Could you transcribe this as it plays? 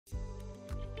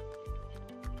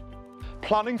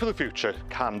Planning for the future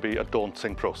can be a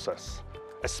daunting process,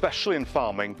 especially in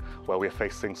farming where we are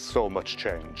facing so much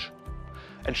change.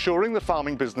 Ensuring that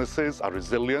farming businesses are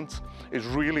resilient is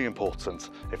really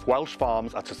important if Welsh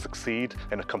farms are to succeed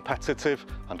in a competitive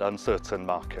and uncertain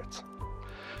market.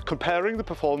 Comparing the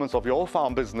performance of your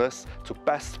farm business to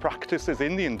best practices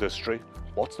in the industry,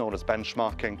 what's known as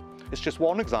benchmarking, is just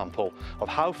one example of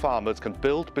how farmers can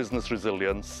build business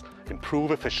resilience,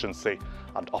 improve efficiency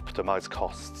and optimise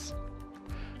costs.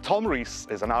 Tom Rees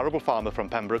is an arable farmer from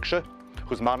Pembrokeshire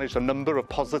who's managed a number of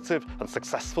positive and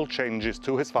successful changes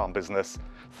to his farm business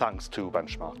thanks to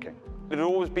benchmarking. It had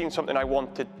always been something I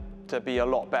wanted to be a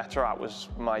lot better at, was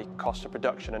my cost of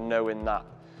production and knowing that,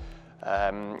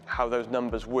 how those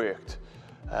numbers worked.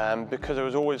 Because I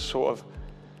was always sort of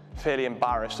fairly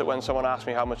embarrassed that when someone asked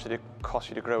me how much did it cost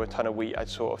you to grow a ton of wheat, I'd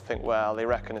sort of think, well, they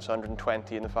reckon it's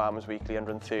 120 in the Farmers Weekly,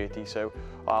 130, so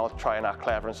I'll try and act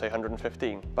clever and say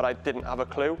 115. But I didn't have a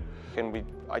clue, and we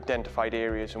identified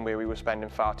areas in where we were spending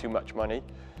far too much money,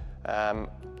 and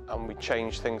we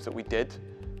changed things that we did,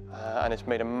 and it's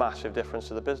made a massive difference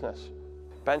to the business.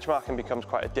 Benchmarking becomes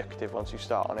quite addictive once you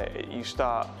start on it. You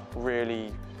start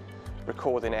really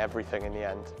recording everything in the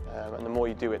end, and the more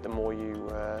you do it, the more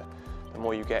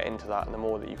you get into that, and the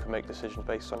more that you can make decisions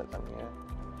based on it then,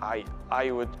 yeah.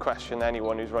 I would question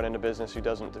anyone who's running a business who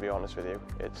doesn't, to be honest with you.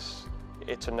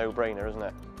 It's a no-brainer, isn't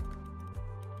it?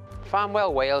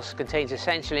 Farmwell Wales contains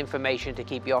essential information to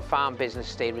keep your farm business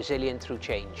stay resilient through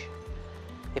change.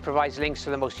 It provides links to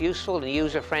the most useful and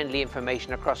user-friendly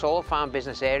information across all farm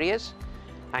business areas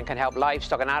and can help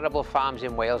livestock and arable farms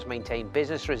in Wales maintain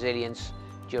business resilience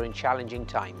during challenging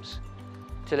times.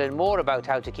 To learn more about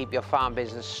how to keep your farm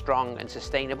business strong and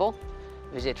sustainable,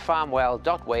 visit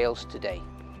farmwell.wales today.